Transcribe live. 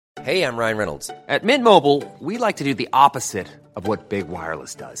Hey, I'm Ryan Reynolds. At Mint Mobile, we like to do the opposite of what Big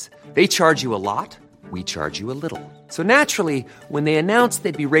Wireless does. They charge you a lot, we charge you a little. So naturally, when they announced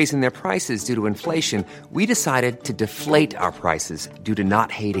they'd be raising their prices due to inflation, we decided to deflate our prices due to not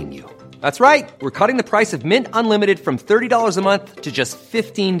hating you. That's right. We're cutting the price of Mint Unlimited from $30 a month to just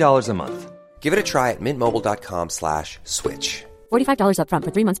 $15 a month. Give it a try at mintmobile.com/switch. $45 up front for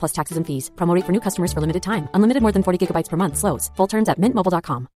 3 months plus taxes and fees. Promo rate for new customers for limited time. Unlimited more than 40 gigabytes per month. Slows full terms at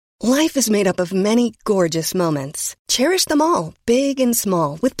mintmobile.com. Life is made up of many gorgeous moments. Cherish them all, big and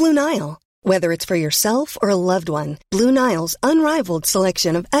small, with Blue Nile. Whether it's for yourself or a loved one, Blue Nile's unrivaled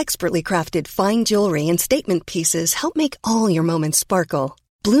selection of expertly crafted fine jewelry and statement pieces help make all your moments sparkle.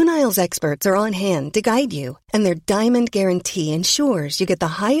 Blue Nile's experts are on hand to guide you, and their diamond guarantee ensures you get the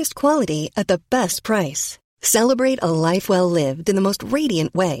highest quality at the best price. Celebrate a life well lived in the most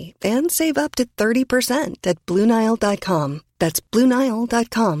radiant way and save up to 30% at BlueNile.com. That's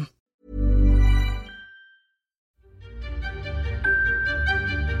BlueNile.com.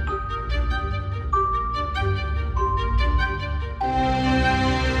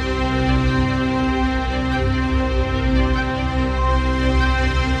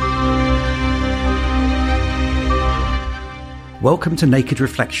 Welcome to Naked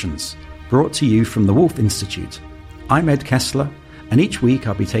Reflections, brought to you from the Wolf Institute. I'm Ed Kessler, and each week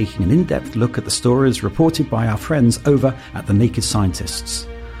I'll be taking an in-depth look at the stories reported by our friends over at The Naked Scientists.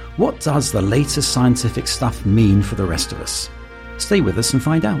 What does the latest scientific stuff mean for the rest of us? Stay with us and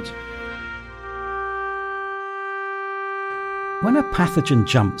find out. When a pathogen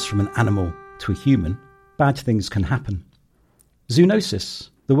jumps from an animal to a human, bad things can happen. Zoonosis,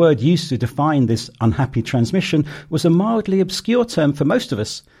 the word used to define this unhappy transmission, was a mildly obscure term for most of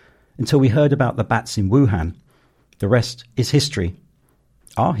us until we heard about the bats in Wuhan. The rest is history.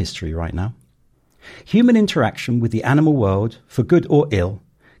 Our history right now. Human interaction with the animal world, for good or ill,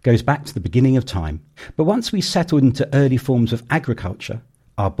 goes back to the beginning of time. But once we settled into early forms of agriculture,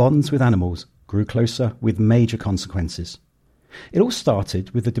 our bonds with animals grew closer with major consequences. It all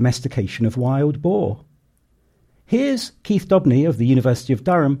started with the domestication of wild boar. Here's Keith Dobney of the University of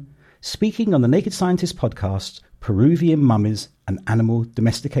Durham speaking on the Naked Scientist podcast, Peruvian Mummies and Animal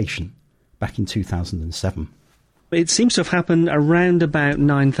Domestication, back in 2007. It seems to have happened around about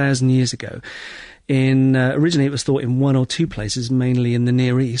 9,000 years ago. Originally it was thought in one or two places, mainly in the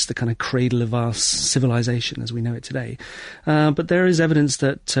Near East, the kind of cradle of our civilization as we know it today. But there is evidence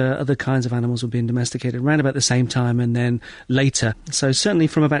that other kinds of animals were being domesticated around about the same time and then later. So certainly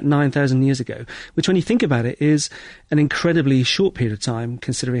from about 9,000 years ago, which when you think about it is an incredibly short period of time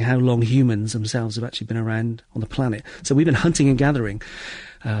considering how long humans themselves have actually been around on the planet. So we've been hunting and gathering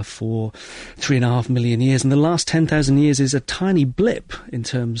for 3.5 million years, and the last 10,000 years is a tiny blip in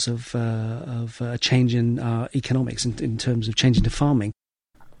terms of change in our economics, in terms of changing to farming.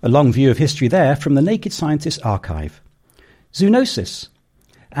 A long view of history there from the Naked Scientist archive. Zoonosis,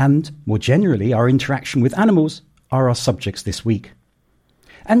 and more generally our interaction with animals, are our subjects this week.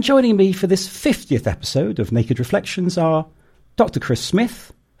 And joining me for this 50th episode of Naked Reflections are Dr. Chris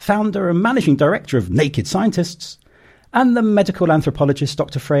Smith, founder and managing director of Naked Scientists, and the medical anthropologist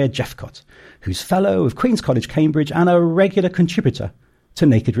Dr. Freya Jeffcott, who's fellow of Queen's College, Cambridge, and a regular contributor to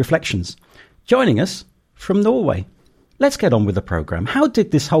Naked Reflections, joining us from Norway. Let's get on with the programme. How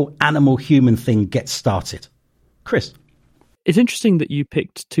did this whole animal-human thing get started? Chris? It's interesting that you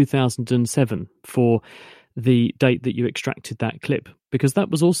picked 2007 for the date that you extracted that clip, because that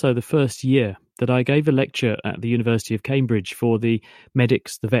was also the first year that I gave a lecture at the University of Cambridge for the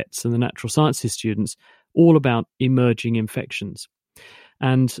medics, the vets, and the natural sciences students, all about emerging infections.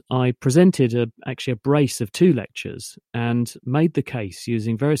 And I presented actually a brace of 2 lectures and made the case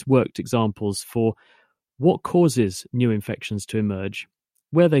using various worked examples for what causes new infections to emerge,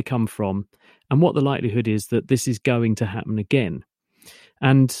 where they come from, and what the likelihood is that this is going to happen again.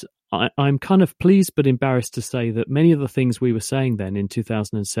 And I'm kind of pleased but embarrassed to say that many of the things we were saying then in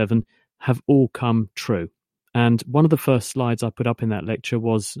 2007 have all come true. And one of the first slides I put up in that lecture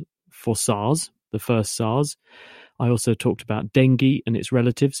was for SARS, the first SARS. I also talked about dengue and its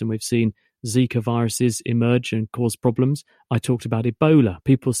relatives, and we've seen Zika viruses emerge and cause problems. I talked about Ebola.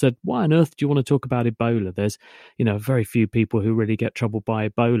 People said, why on earth do you want to talk about Ebola? There's, very few people who really get troubled by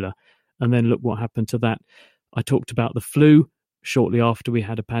Ebola. And then look what happened to that. I talked about the flu shortly after we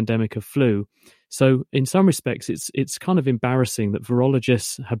had a pandemic of flu. So in some respects, it's kind of embarrassing that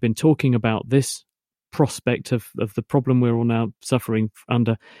virologists have been talking about this prospect of the problem we're all now suffering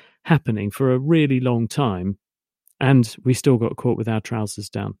under happening for a really long time, and we still got caught with our trousers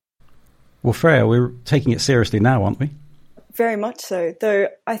down. Well, Freya, we're taking it seriously now, aren't we? Very much so, though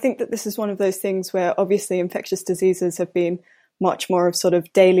I think that this is one of those things where obviously infectious diseases have been much more of sort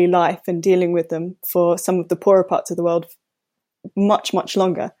of daily life and dealing with them for some of the poorer parts of the world much, much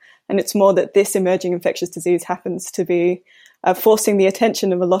longer. And it's more that this emerging infectious disease happens to be forcing the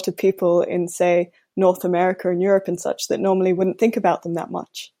attention of a lot of people in, say, North America and Europe and such that normally wouldn't think about them that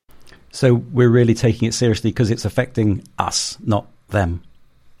much. So we're really taking it seriously because it's affecting us, not them.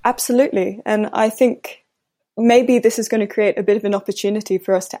 Absolutely. And I think maybe this is going to create a bit of an opportunity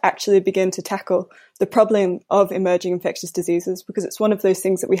for us to actually begin to tackle the problem of emerging infectious diseases, because it's one of those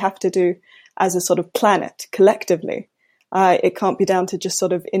things that we have to do as a sort of planet collectively. It can't be down to just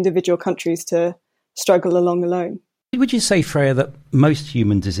sort of individual countries to struggle along alone. Would you say, Freya, that most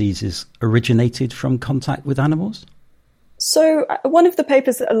human diseases originated from contact with animals? So one of the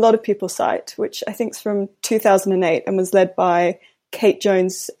papers that a lot of people cite, which I think is from 2008 and was led by Kate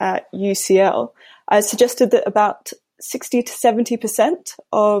Jones at UCL, suggested that about 60 to 70%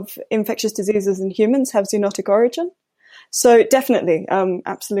 of infectious diseases in humans have zoonotic origin. So definitely,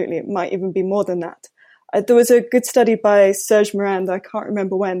 absolutely, it might even be more than that. There was a good study by Serge Morand, I can't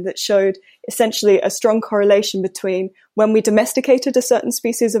remember when, that showed essentially a strong correlation between when we domesticated a certain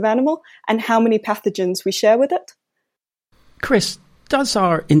species of animal and how many pathogens we share with it. Chris, does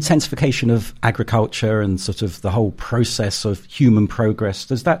our intensification of agriculture and sort of the whole process of human progress,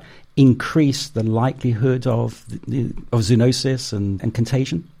 does that increase the likelihood of zoonosis and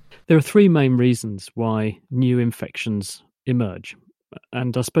contagion? There are three main reasons why new infections emerge.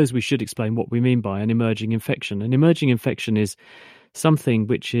 And I suppose we should explain what we mean by an emerging infection. An emerging infection is something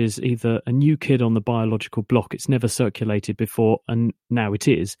which is either a new kid on the biological block, it's never circulated before and now it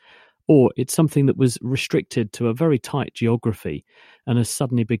is, or it's something that was restricted to a very tight geography and has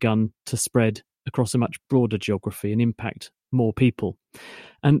suddenly begun to spread across a much broader geography and impact more people.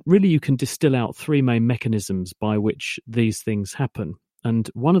 And really you can distill out three main mechanisms by which these things happen. And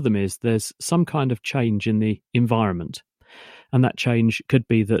one of them is there's some kind of change in the environment. And that change could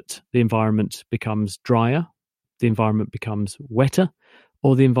be that the environment becomes drier, the environment becomes wetter,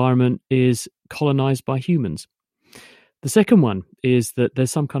 or the environment is colonized by humans. The second one is that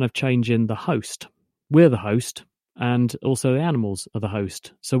there's some kind of change in the host. We're the host, and also the animals are the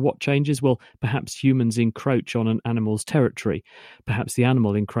host. So what changes? Well, perhaps humans encroach on an animal's territory. Perhaps the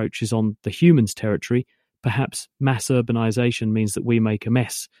animal encroaches on the human's territory. Perhaps mass urbanization means that we make a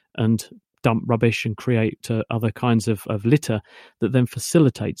mess and dump rubbish and create other kinds of litter that then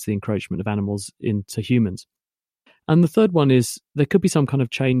facilitates the encroachment of animals into humans. And the third one is there could be some kind of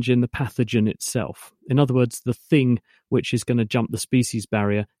change in the pathogen itself. In other words, the thing which is going to jump the species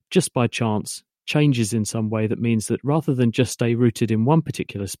barrier just by chance changes in some way that means that rather than just stay rooted in one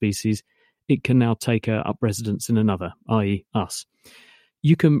particular species, it can now take up residence in another, i.e. us.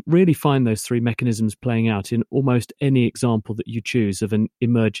 You can really find those three mechanisms playing out in almost any example that you choose of an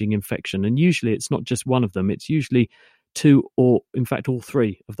emerging infection. And usually it's not just one of them, it's usually two or, in fact, all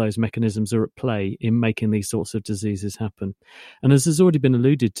three of those mechanisms are at play in making these sorts of diseases happen. And as has already been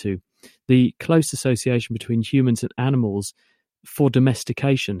alluded to, the close association between humans and animals for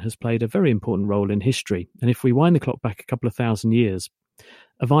domestication has played a very important role in history. And if we wind the clock back a couple of thousand years,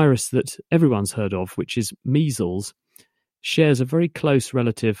 a virus that everyone's heard of, which is measles, shares a very close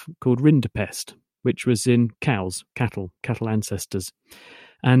relative called rinderpest, which was in cows, cattle ancestors.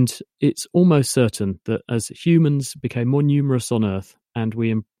 And it's almost certain that as humans became more numerous on Earth and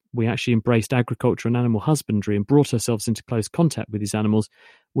we actually embraced agriculture and animal husbandry and brought ourselves into close contact with these animals,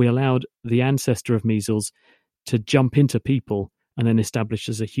 we allowed the ancestor of measles to jump into people and then establish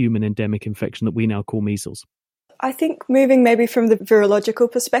as a human endemic infection that we now call measles. I think moving maybe from the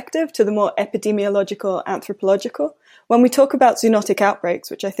virological perspective to the more epidemiological, anthropological, when we talk about zoonotic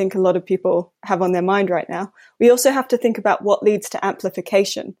outbreaks, which I think a lot of people have on their mind right now, we also have to think about what leads to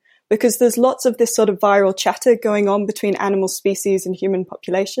amplification, because there's lots of this sort of viral chatter going on between animal species and human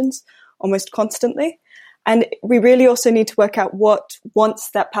populations almost constantly. And we really also need to work out what, once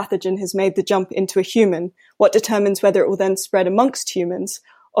that pathogen has made the jump into a human, what determines whether it will then spread amongst humans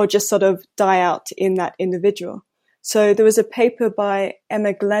or just sort of die out in that individual. So there was a paper by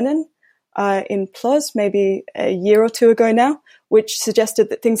Emma Glennon in PLOS maybe a year or two ago now, which suggested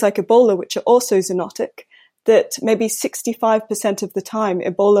that things like Ebola, which are also zoonotic, that maybe 65% of the time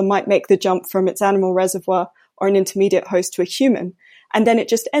Ebola might make the jump from its animal reservoir or an intermediate host to a human, and then it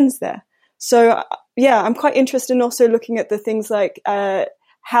just ends there. So yeah, I'm quite interested in also looking at the things like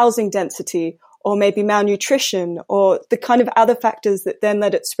housing density or maybe malnutrition or the kind of other factors that then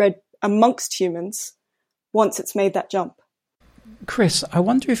let it spread amongst humans once it's made that jump. Chris, I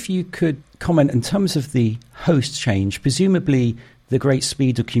wonder if you could comment in terms of the host change. Presumably the great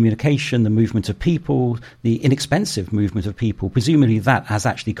speed of communication, the movement of people, the inexpensive movement of people, presumably that has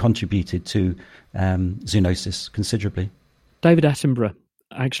actually contributed to zoonosis considerably. David Attenborough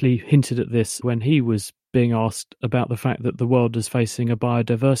actually hinted at this when he was being asked about the fact that the world is facing a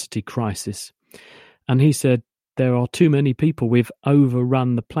biodiversity crisis. And he said, there are too many people, we've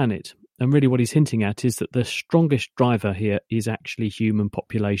overrun the planet. And really what he's hinting at is that the strongest driver here is actually human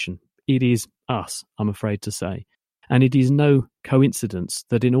population. It is us, I'm afraid to say. And it is no coincidence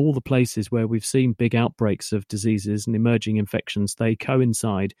that in all the places where we've seen big outbreaks of diseases and emerging infections, they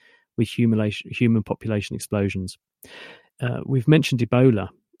coincide with human population explosions. We've mentioned Ebola.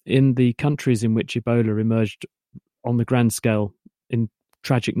 In the countries in which Ebola emerged on the grand scale in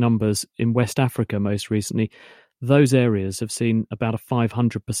tragic numbers in West Africa most recently, those areas have seen about a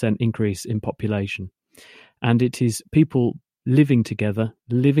 500% increase in population. And it is people living together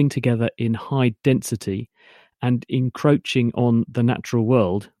in high density and encroaching on the natural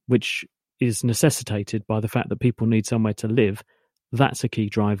world, which is necessitated by the fact that people need somewhere to live. That's a key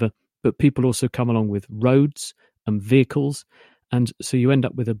driver. But people also come along with roads and vehicles. And so you end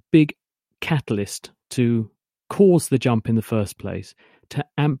up with a big catalyst to cause the jump in the first place, to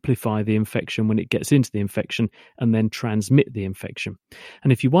amplify the infection when it gets into the infection and then transmit the infection.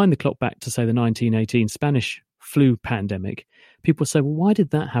 And if you wind the clock back to, say, the 1918 Spanish flu pandemic, people say, well, why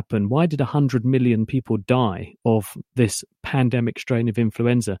did that happen? Why did 100 million people die of this pandemic strain of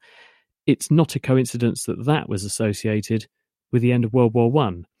influenza? It's not a coincidence that that was associated with the end of World War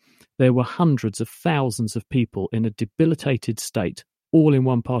I. There were hundreds of thousands of people in a debilitated state, all in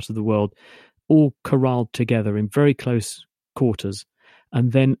one part of the world, all corralled together in very close quarters.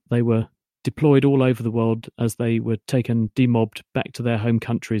 And then they were deployed all over the world as they were demobbed back to their home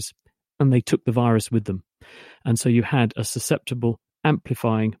countries, and they took the virus with them. And so you had a susceptible,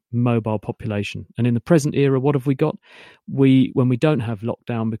 amplifying, mobile population. And in the present era, what have we got? When we don't have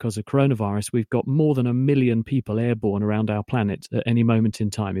lockdown because of coronavirus, we've got more than 1 million people airborne around our planet at any moment in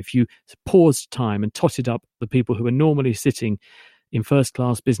time. If you paused time and totted up the people who are normally sitting in first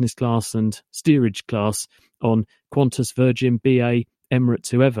class, business class and steerage class on Qantas, Virgin, BA, Emirates,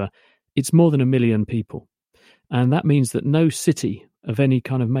 whoever, it's more than 1 million people. And that means that no city of any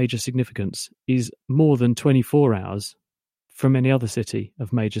kind of major significance is more than 24 hours from any other city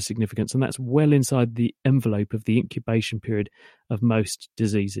of major significance. And that's well inside the envelope of the incubation period of most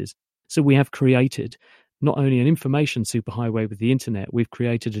diseases. So we have created not only an information superhighway with the internet, we've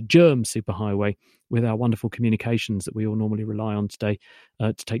created a germ superhighway with our wonderful communications that we all normally rely on today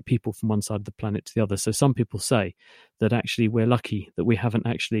to take people from one side of the planet to the other. So some people say that actually we're lucky that we haven't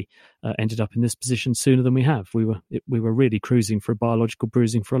actually ended up in this position sooner than we have. We were really cruising for a biological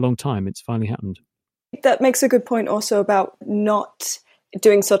bruising for a long time. It's finally happened. That makes a good point also about not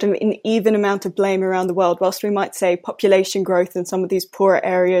doing sort of an even amount of blame around the world. Whilst we might say population growth in some of these poorer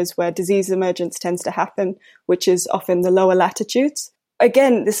areas where disease emergence tends to happen, which is often the lower latitudes.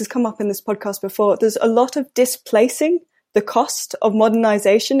 Again, this has come up in this podcast before. There's a lot of displacing the cost of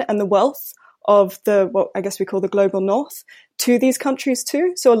modernization and the wealth of what I guess we call the global north to these countries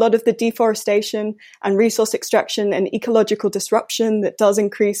too. So a lot of the deforestation and resource extraction and ecological disruption that does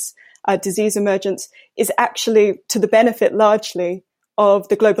increase disease emergence is actually to the benefit largely of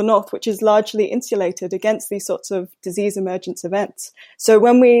the global north, which is largely insulated against these sorts of disease emergence events. So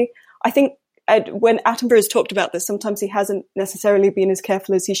when Attenborough has talked about this, sometimes he hasn't necessarily been as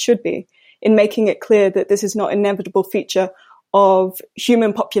careful as he should be in making it clear that this is not an inevitable feature of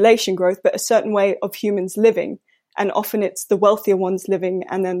human population growth, but a certain way of humans living. And often it's the wealthier ones living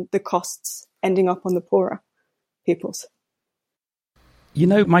and then the costs ending up on the poorer peoples. You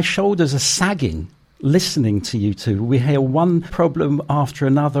know, my shoulders are sagging listening to you two. We hear one problem after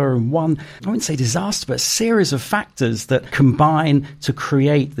another and one, I wouldn't say disaster, but a series of factors that combine to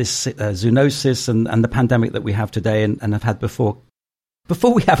create this zoonosis and the pandemic that we have today and have had before.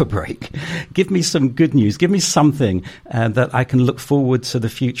 Before we have a break, give me some good news. Give me something that I can look forward to the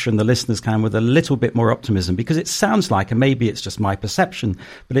future and the listeners can with a little bit more optimism, because it sounds like, and maybe it's just my perception,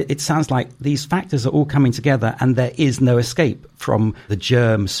 but it sounds like these factors are all coming together and there is no escape from the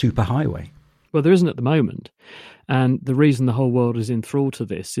germ superhighway. Well, there isn't at the moment. And the reason the whole world is enthralled to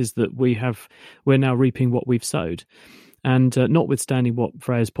this is that we're now reaping what we've sowed. And notwithstanding what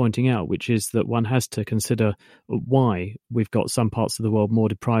Freya's pointing out, which is that one has to consider why we've got some parts of the world more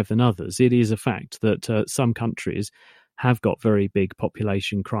deprived than others, it is a fact that some countries have got very big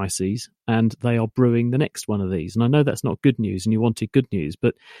population crises and they are brewing the next one of these. And I know that's not good news, and you wanted good news,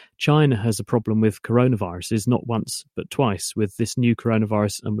 but China has a problem with coronaviruses, not once but twice, with this new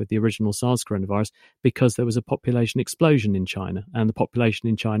coronavirus and with the original SARS coronavirus, because there was a population explosion in China, and the population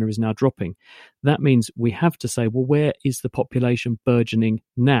in China is now dropping. That means we have to say, well, where is the population burgeoning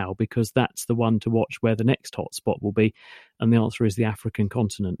now? Because that's the one to watch where the next hotspot will be. And the answer is the African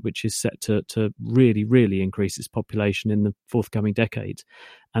continent, which is set to really, really increase its population in the forthcoming decades.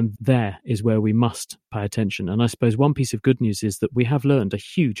 And there is where we must pay attention. And I suppose one piece of good news is that we have learned a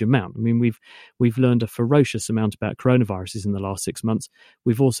huge amount. I mean, we've learned a ferocious amount about coronaviruses in the last 6 months.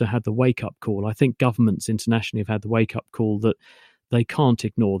 We've also had the wake-up call. I think governments internationally have had the wake-up call that they can't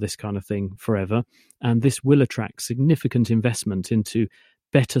ignore this kind of thing forever. And this will attract significant investment into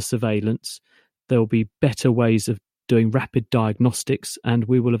better surveillance. There will be better ways of doing rapid diagnostics, and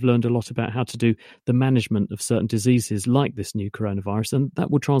we will have learned a lot about how to do the management of certain diseases like this new coronavirus, and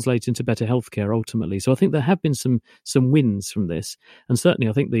that will translate into better healthcare ultimately. So I think there have been some wins from this, and certainly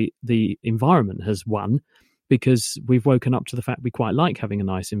I think the environment has won, because we've woken up to the fact we quite like having a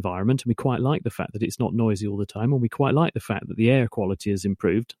nice environment, and we quite like the fact that it's not noisy all the time, and we quite like the fact that the air quality has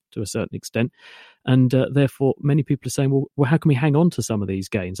improved to a certain extent. And therefore, many people are saying, well, how can we hang on to some of these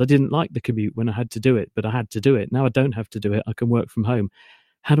gains? I didn't like the commute when I had to do it, but I had to do it. Now I don't have to do it. I can work from home.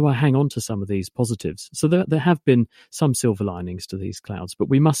 How do I hang on to some of these positives? So there have been some silver linings to these clouds, but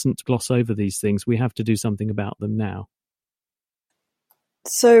we mustn't gloss over these things. We have to do something about them now.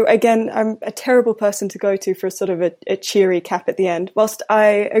 So again, I'm a terrible person to go to for sort of a cheery cap at the end. Whilst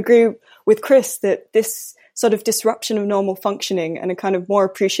I agree with Chris that this sort of disruption of normal functioning and a kind of more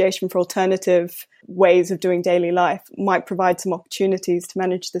appreciation for alternative ways of doing daily life might provide some opportunities to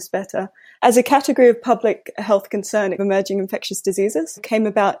manage this better. As a category of public health concern, emerging infectious diseases came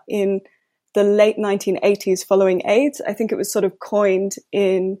about in the late 1980s following AIDS. I think it was sort of coined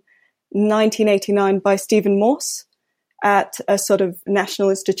in 1989 by Stephen Morse at a sort of National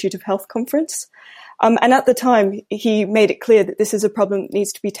Institute of Health conference. And at the time, he made it clear that this is a problem that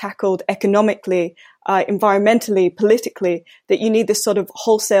needs to be tackled economically, environmentally, politically, that you need this sort of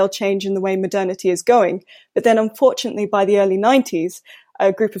wholesale change in the way modernity is going. But then unfortunately, by the early 90s,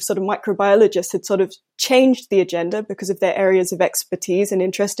 a group of sort of microbiologists had sort of changed the agenda because of their areas of expertise and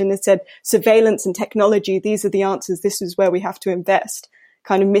interest, and had said surveillance and technology, these are the answers, this is where we have to invest,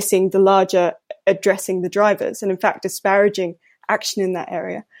 kind of missing the larger addressing the drivers, and in fact disparaging action in that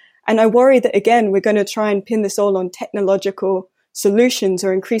area. And I worry that, again, we're going to try and pin this all on technological solutions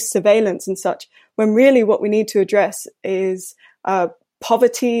or increased surveillance and such, when really what we need to address is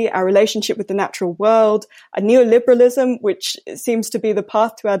poverty, our relationship with the natural world, a neoliberalism, which seems to be the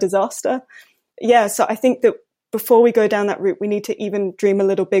path to our disaster. Yeah, so I think that before we go down that route, we need to even dream a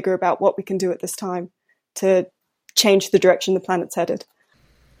little bigger about what we can do at this time to change the direction the planet's headed.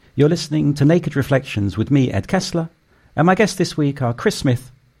 You're listening to Naked Reflections with me, Ed Kessler, and my guests this week are Chris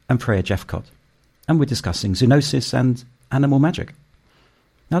Smith and Freya Jeffcott, and we're discussing zoonosis and animal magic.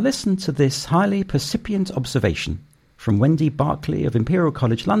 Now listen to this highly percipient observation from Wendy Barclay of Imperial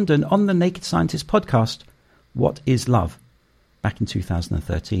College London on the Naked Scientist podcast, What is Love?, back in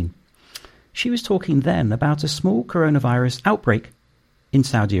 2013. She was talking then about a small coronavirus outbreak in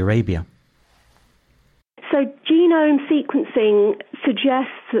Saudi Arabia. So genome sequencing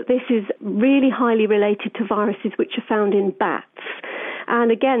suggests that this is really highly related to viruses which are found in bats.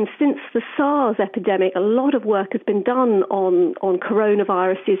 And again, since the SARS epidemic, a lot of work has been done on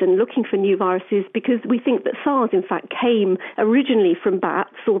coronaviruses and looking for new viruses, because we think that SARS, in fact, came originally from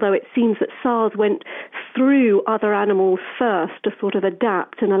bats, although it seems that SARS went through other animals first to sort of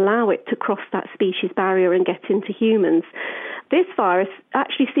adapt and allow it to cross that species barrier and get into humans. This virus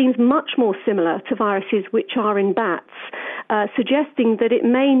actually seems much more similar to viruses which are in bats, suggesting that it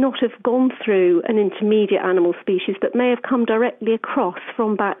may not have gone through an intermediate animal species, but may have come directly across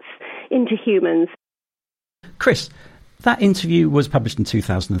from bats into humans. Chris, that interview was published in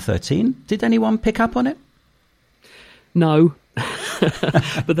 2013. Did anyone pick up on it? No.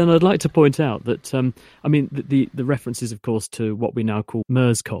 But then I'd like to point out that, the references, of course, to what we now call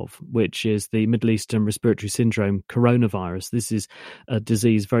MERS-CoV, which is the Middle Eastern Respiratory Syndrome coronavirus. This is a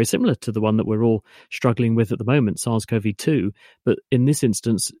disease very similar to the one that we're all struggling with at the moment, SARS-CoV-2, but in this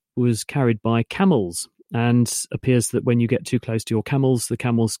instance was carried by camels, and appears that when you get too close to your camels, the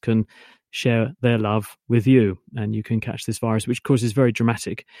camels can share their love with you, and you can catch this virus, which causes very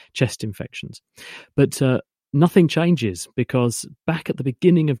dramatic chest infections. But nothing changes, because back at the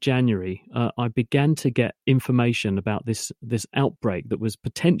beginning of January, I began to get information about this outbreak that was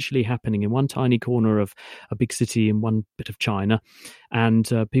potentially happening in one tiny corner of a big city in one bit of China.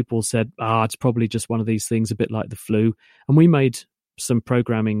 And people said, it's probably just one of these things, a bit like the flu. And we made some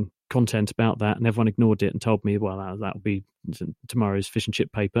programming content about that, and everyone ignored it and told me, well, that'll be tomorrow's fish and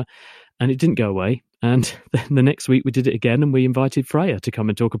chip paper. And it didn't go away. And then the next week we did it again, and we invited Freya to come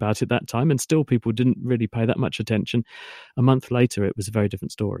and talk about it that time, and still people didn't really pay that much attention. A month later, it was a very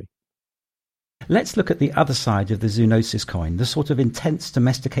different story. Let's look at the other side of the zoonosis coin, the sort of intense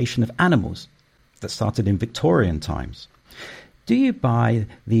domestication of animals that started in Victorian times. Do you buy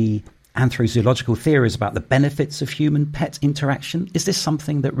the anthrozoological theories about the benefits of human-pet interaction? Is this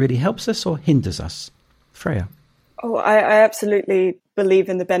something that really helps us or hinders us? Freya? Oh, I absolutely believe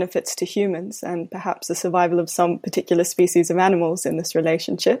in the benefits to humans and perhaps the survival of some particular species of animals in this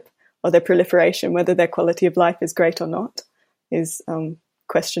relationship, or their proliferation. Whether their quality of life is great or not is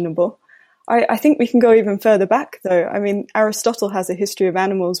questionable. I think we can go even further back, though. I mean, Aristotle has a history of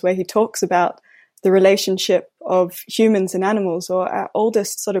animals where he talks about the relationship of humans and animals, or our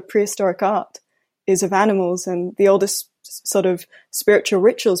oldest sort of prehistoric art is of animals, and the oldest sort of spiritual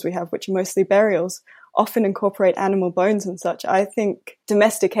rituals we have, which are mostly burials, often incorporate animal bones and such. I think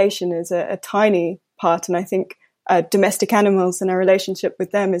domestication is a tiny part, and I think domestic animals and our relationship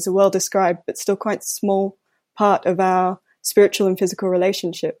with them is a well-described but still quite small part of our spiritual and physical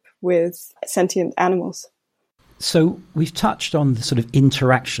relationship with sentient animals. So we've touched on the sort of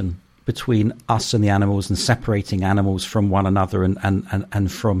interaction between us and the animals and separating animals from one another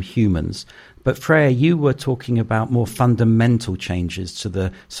and from humans. But Freya, you were talking about more fundamental changes to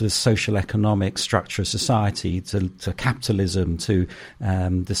the sort of social economic structure of society, to capitalism, to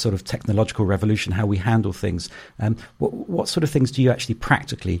the sort of technological revolution, how we handle things. What sort of things do you actually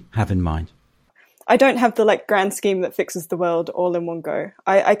practically have in mind? I don't have the grand scheme that fixes the world all in one go.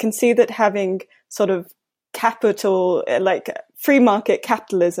 I can see that having sort of capital, free market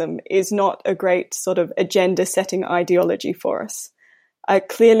capitalism is not a great sort of agenda setting ideology for us.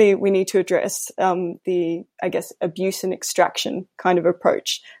 Clearly, we need to address the, abuse and extraction kind of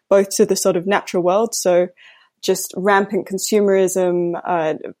approach, both to the sort of natural world, so just rampant consumerism,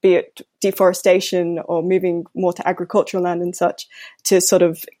 be it deforestation or moving more to agricultural land and such, to sort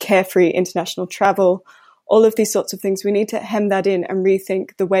of carefree international travel, all of these sorts of things. We need to hem that in and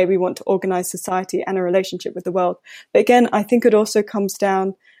rethink the way we want to organize society and our relationship with the world. But again, I think it also comes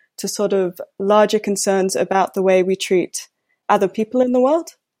down to sort of larger concerns about the way we treat other people in the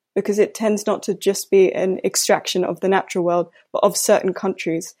world, because it tends not to just be an extraction of the natural world, but of certain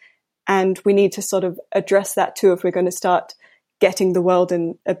countries. And we need to sort of address that too if we're going to start getting the world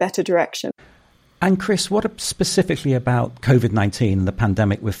in a better direction. And Chris, what specifically about COVID-19 and the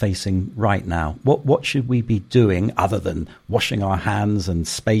pandemic we're facing right now? What should we be doing other than washing our hands and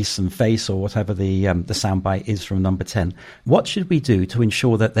space and face, or whatever the soundbite is from Number 10? What should we do to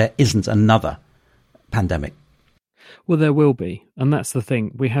ensure that there isn't another pandemic? Well, there will be. And that's the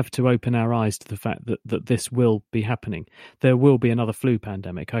thing. We have to open our eyes to the fact that this will be happening. There will be another flu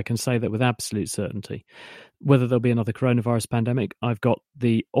pandemic. I can say that with absolute certainty. Whether there'll be another coronavirus pandemic, I've got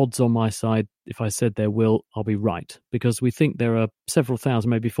the odds on my side. If I said there will, I'll be right. Because we think there are several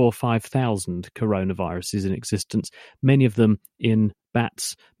thousand, maybe 4,000 or 5,000 coronaviruses in existence, many of them in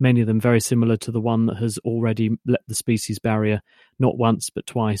bats, many of them very similar to the one that has already leapt the species barrier not once but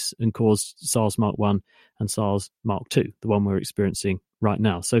twice and caused SARS-Mark-1 and SARS-Mark-2, the one we're experiencing right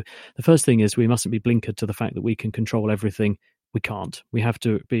now. So the first thing is we mustn't be blinkered to the fact that we can control everything. We can't. We have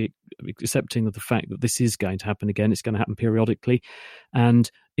to be accepting of the fact that this is going to happen again. It's going to happen periodically,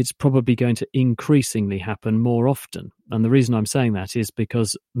 and it's probably going to increasingly happen more often. And the reason I'm saying that is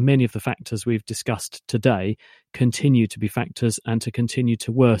because many of the factors we've discussed today continue to be factors and to continue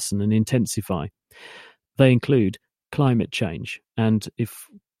to worsen and intensify. They include climate change. And if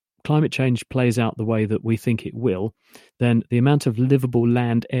climate change plays out the way that we think it will, then the amount of livable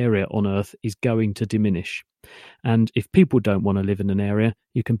land area on Earth is going to diminish. And if people don't want to live in an area,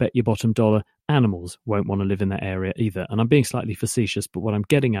 you can bet your bottom dollar animals won't want to live in that area either. And I'm being slightly facetious, but what I'm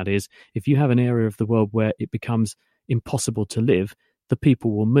getting at is if you have an area of the world where it becomes impossible to live, the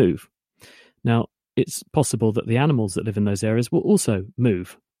people will move. Now, it's possible that the animals that live in those areas will also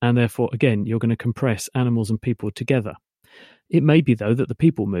move. And therefore, again, you're going to compress animals and people together. It may be, though, that the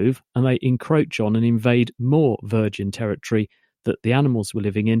people move and they encroach on and invade more virgin territory that the animals were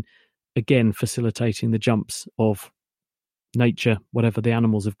living in, again facilitating the jumps of nature, whatever the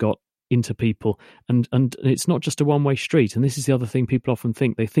animals have got, into people. And it's not just a one-way street. And this is the other thing people often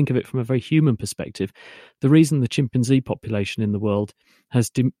think. They think of it from a very human perspective. The reason the chimpanzee population in the world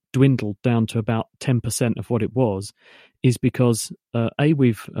has dwindled down to about 10% of what it was is because, A,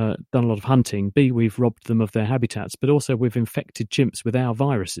 we've done a lot of hunting, B, we've robbed them of their habitats, but also we've infected chimps with our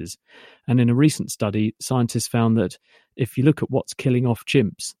viruses. And in a recent study, scientists found that if you look at what's killing off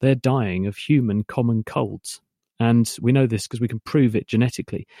chimps, they're dying of human common colds. And we know this because we can prove it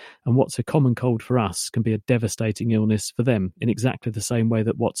genetically. And what's a common cold for us can be a devastating illness for them, in exactly the same way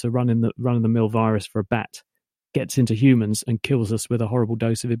that what's a run-of-the-mill virus for a bat gets into humans and kills us with a horrible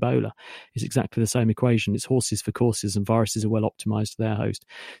dose of Ebola. It's exactly the same equation. It's horses for courses, and viruses are well optimized to their host.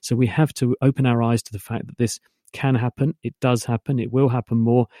 So we have to open our eyes to the fact that this can happen. It does happen. It will happen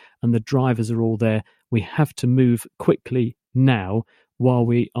more. And the drivers are all there. We have to move quickly now, while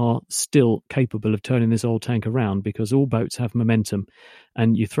we are still capable of turning this old tank around, because all boats have momentum,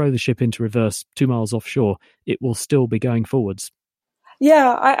 and you throw the ship into reverse 2 miles offshore, it will still be going forwards.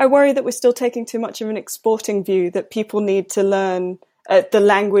 Yeah, I worry that we're still taking too much of an exporting view, that people need to learn the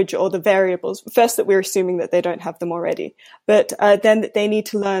language or the variables. First, that we're assuming that they don't have them already, but then that they need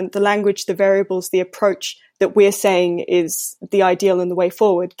to learn the language, the variables, the approach that we're saying is the ideal and the way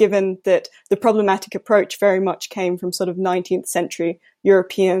forward, given that the problematic approach very much came from sort of 19th century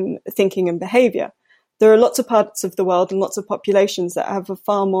European thinking and behavior. There are lots of parts of the world and lots of populations that have a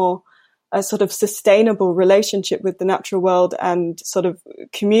far more sort of sustainable relationship with the natural world, and sort of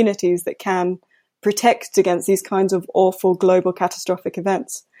communities that can protect against these kinds of awful global catastrophic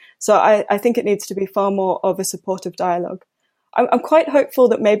events. So I think it needs to be far more of a supportive dialogue. I'm quite hopeful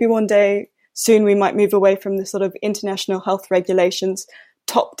that maybe one day soon we might move away from the sort of international health regulations,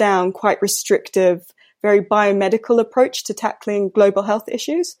 top-down, quite restrictive, very biomedical approach to tackling global health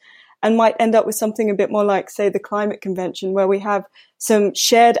issues, and might end up with something a bit more like, say, the Climate Convention, where we have some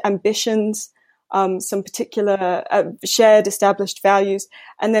shared ambitions, some particular shared established values,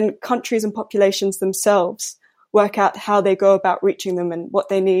 and then countries and populations themselves work out how they go about reaching them and what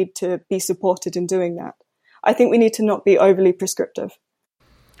they need to be supported in doing that. I think we need to not be overly prescriptive.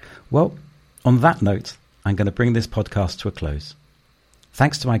 Well, on that note, I'm going to bring this podcast to a close.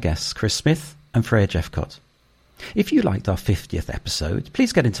 Thanks to my guests, Chris Smith and Freya Jeffcott. If you liked our 50th episode,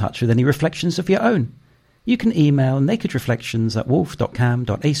 please get in touch with any reflections of your own. You can email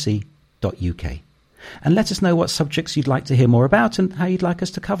nakedreflections@wolf.cam.ac.uk and let us know what subjects you'd like to hear more about and how you'd like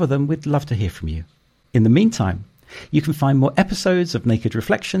us to cover them. We'd love to hear from you. In the meantime, you can find more episodes of Naked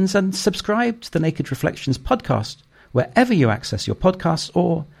Reflections and subscribe to the Naked Reflections podcast wherever you access your podcasts,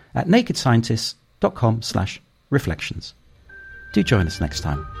 or at nakedscientist.com/reflections. Do join us next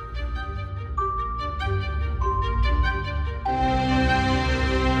time.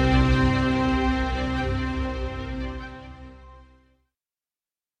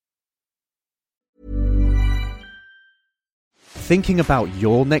 Thinking about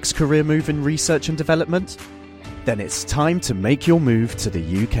your next career move in research and development? Then it's time to make your move to the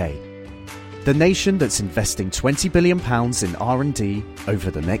UK. The nation that's investing £20 billion in R&D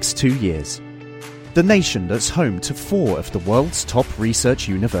over the next 2 years. The nation that's home to 4 of the world's top research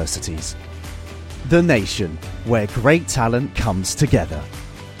universities. The nation where great talent comes together.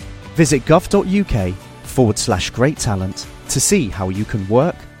 Visit gov.uk/great talent to see how you can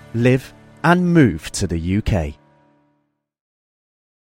work, live and move to the UK.